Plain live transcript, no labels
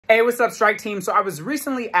Hey, what's up, Strike Team? So I was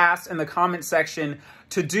recently asked in the comment section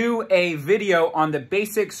to do a video on the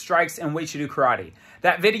basic strikes in Uechi-ryu karate.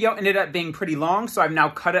 That video ended up being pretty long, so I've now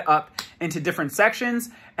cut it up into different sections,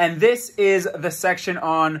 and this is the section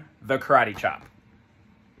on the karate chop.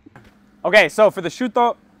 Okay, so for the shuto,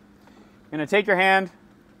 you're gonna take your hand.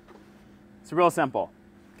 It's real simple,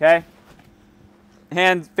 okay?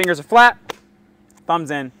 Hands, fingers are flat,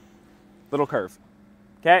 thumbs in, little curve,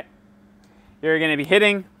 okay? You're gonna be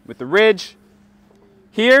hitting with the ridge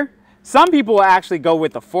here. Some people will actually go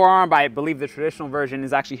with the forearm, but I believe the traditional version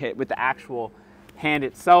is actually hit with the actual hand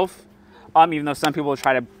itself, even though some people will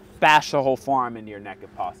try to bash the whole forearm into your neck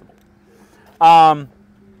if possible.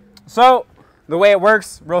 So the way it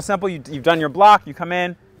works, real simple, you've done your block, you come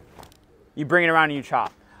in, you bring it around and you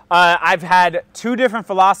chop. I've had two different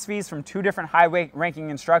philosophies from two different high-ranking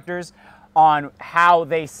instructors on how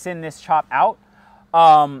they send this chop out.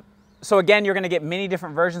 So again, you're going to get many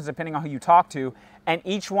different versions depending on who you talk to, and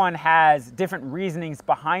each one has different reasonings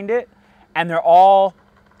behind it, and they're all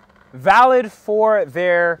valid for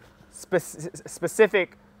their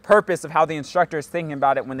specific purpose of how the instructor is thinking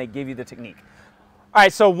about it when they give you the technique. All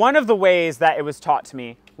right, so one of the ways that it was taught to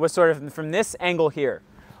me was sort of from this angle here,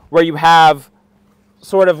 where you have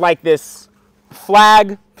sort of like this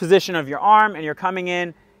flag position of your arm, and you're coming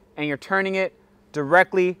in and you're turning it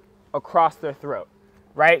directly across their throat.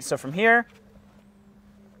 Right, so from here,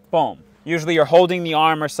 boom. Usually you're holding the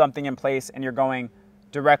arm or something in place and you're going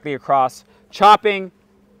directly across, chopping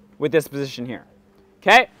with this position here.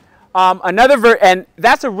 Okay, and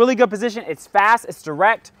that's a really good position. It's fast, it's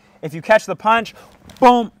direct. If you catch the punch,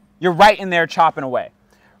 boom, you're right in there chopping away,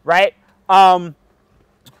 right? That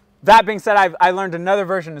being said, I learned another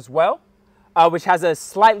version as well, which has a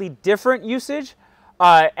slightly different usage,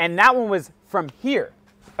 and that one was from here.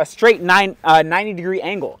 A straight 90-degree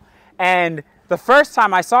angle. And the first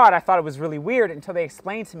time I saw it, I thought it was really weird until they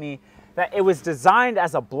explained to me that it was designed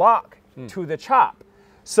as a block to the chop.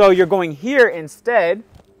 So you're going here instead,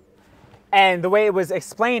 and the way it was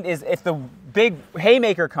explained is if the big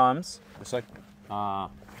haymaker comes, it's like, and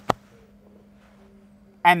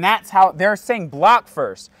that's how they're saying block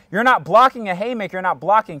first. You're not blocking a haymaker, you're not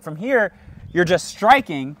blocking. From here, you're just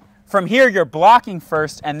striking. From here, you're blocking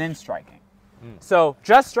first and then striking. So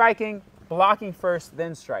just striking, blocking first,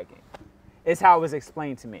 then striking is how it was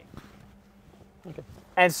explained to me. Okay.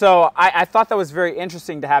 And so I thought that was very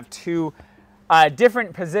interesting to have two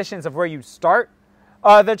different positions of where you start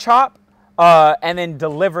the chop and then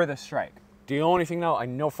deliver the strike. The only thing now, I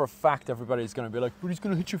know for a fact everybody's going to be like, but he's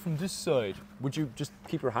going to hit you from this side. Would you just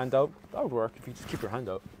keep your hand out? That would work if you just keep your hand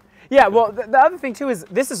out. Yeah, well, the other thing too is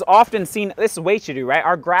this is often seen, this is Uechi-ryu, right?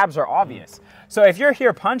 Our grabs are obvious. So if you're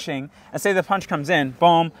here punching, and say the punch comes in,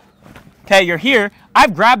 boom, okay, you're here,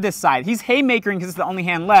 I've grabbed this side. He's haymakering because it's the only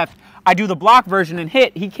hand left. I do the block version and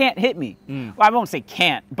hit, he can't hit me. Well, I won't say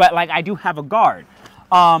can't, but like I do have a guard.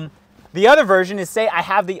 The other version is say I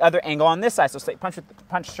have the other angle on this side. So say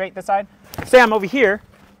punch straight this side. Say I'm over here.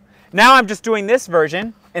 Now I'm just doing this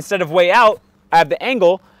version. Instead of way out, I have the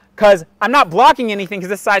angle because I'm not blocking anything because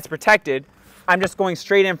this side's protected. I'm just going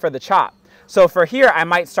straight in for the chop. So for here, I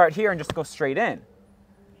might start here and just go straight in,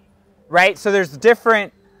 right? So there's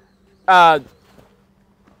different,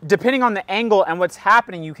 depending on the angle and what's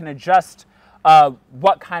happening, you can adjust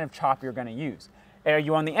what kind of chop you're going to use. Are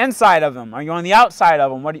you on the inside of them? Are you on the outside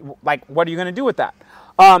of them? What are you going to do with that?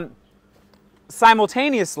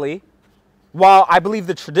 Simultaneously, while I believe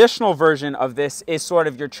the traditional version of this is sort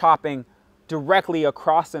of you're chopping directly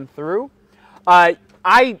across and through,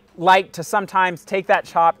 I like to sometimes take that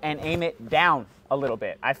chop and aim it down a little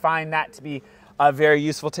bit. I find that to be a very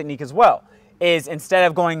useful technique as well, is instead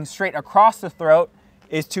of going straight across the throat,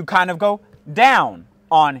 is to kind of go down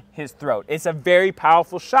on his throat. It's a very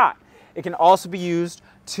powerful shot. It can also be used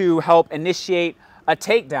to help initiate a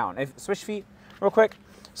takedown. Switch feet real quick.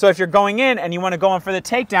 So if you're going in and you want to go in for the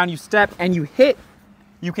takedown, you step and you hit.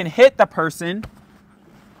 You can hit the person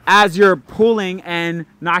as you're pulling and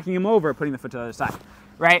knocking him over, putting the foot to the other side,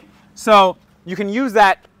 right? So you can use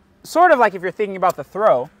that sort of like if you're thinking about the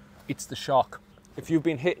throw. It's the shock. If you've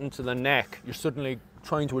been hit into the neck, you're suddenly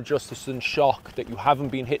trying to adjust to sudden shock that you haven't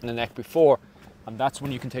been hit in the neck before, and that's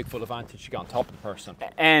when you can take full advantage to get on top of the person.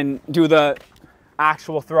 And do the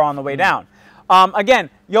actual throw on the way down. Again,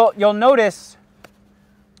 you'll notice,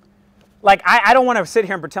 like, I don't want to sit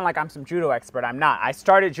here and pretend like I'm some judo expert. I'm not. I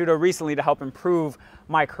started judo recently to help improve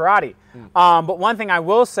my karate. But one thing I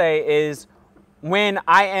will say is when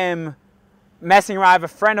I am messing around, I have a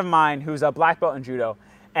friend of mine who's a black belt in judo,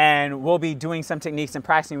 and we'll be doing some techniques and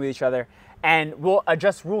practicing with each other, and we'll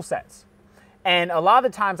adjust rule sets. And a lot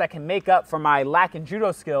of the times I can make up for my lack in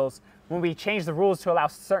judo skills when we change the rules to allow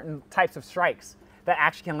certain types of strikes that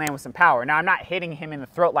actually can land with some power. Now, I'm not hitting him in the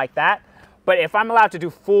throat like that, but if I'm allowed to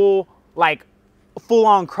do full-on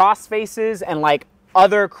cross faces and like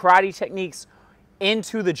other karate techniques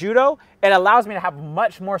into the judo, it allows me to have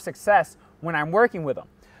much more success when I'm working with them.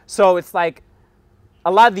 So it's like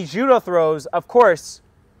a lot of these judo throws, of course,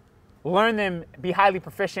 learn them, be highly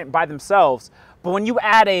proficient by themselves, but when you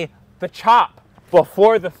add the chop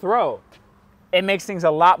before the throw, it makes things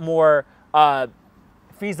a lot more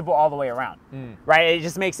feasible all the way around, right? It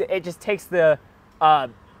just makes it just takes the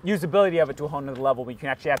usability of it to a whole nother level where you can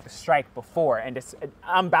actually have to strike before and just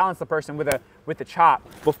unbalance the person with the chop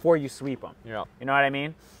before you sweep them. Yeah. You know what I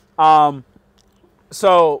mean?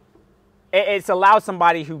 So it's allowed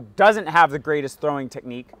somebody who doesn't have the greatest throwing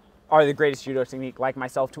technique or the greatest judo technique like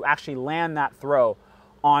myself to actually land that throw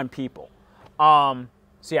on people. So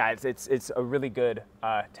yeah, it's a really good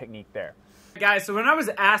technique there. Guys, so when I was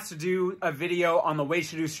asked to do a video on the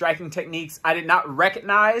Uechi-ryu striking techniques, I did not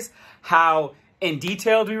recognize how in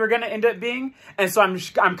detailed we were going to end up being. And so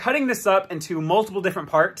I'm cutting this up into multiple different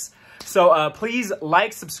parts. So please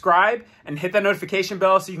like, subscribe, and hit that notification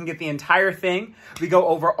bell so you can get the entire thing. We go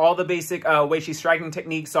over all the basic Uechi striking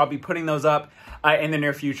techniques, so I'll be putting those up in the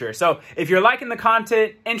near future. So if you're liking the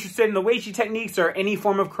content, interested in the Uechi techniques or any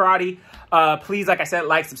form of karate, please, like I said,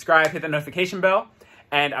 like, subscribe, hit the notification bell,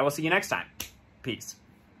 and I will see you next time. Peace.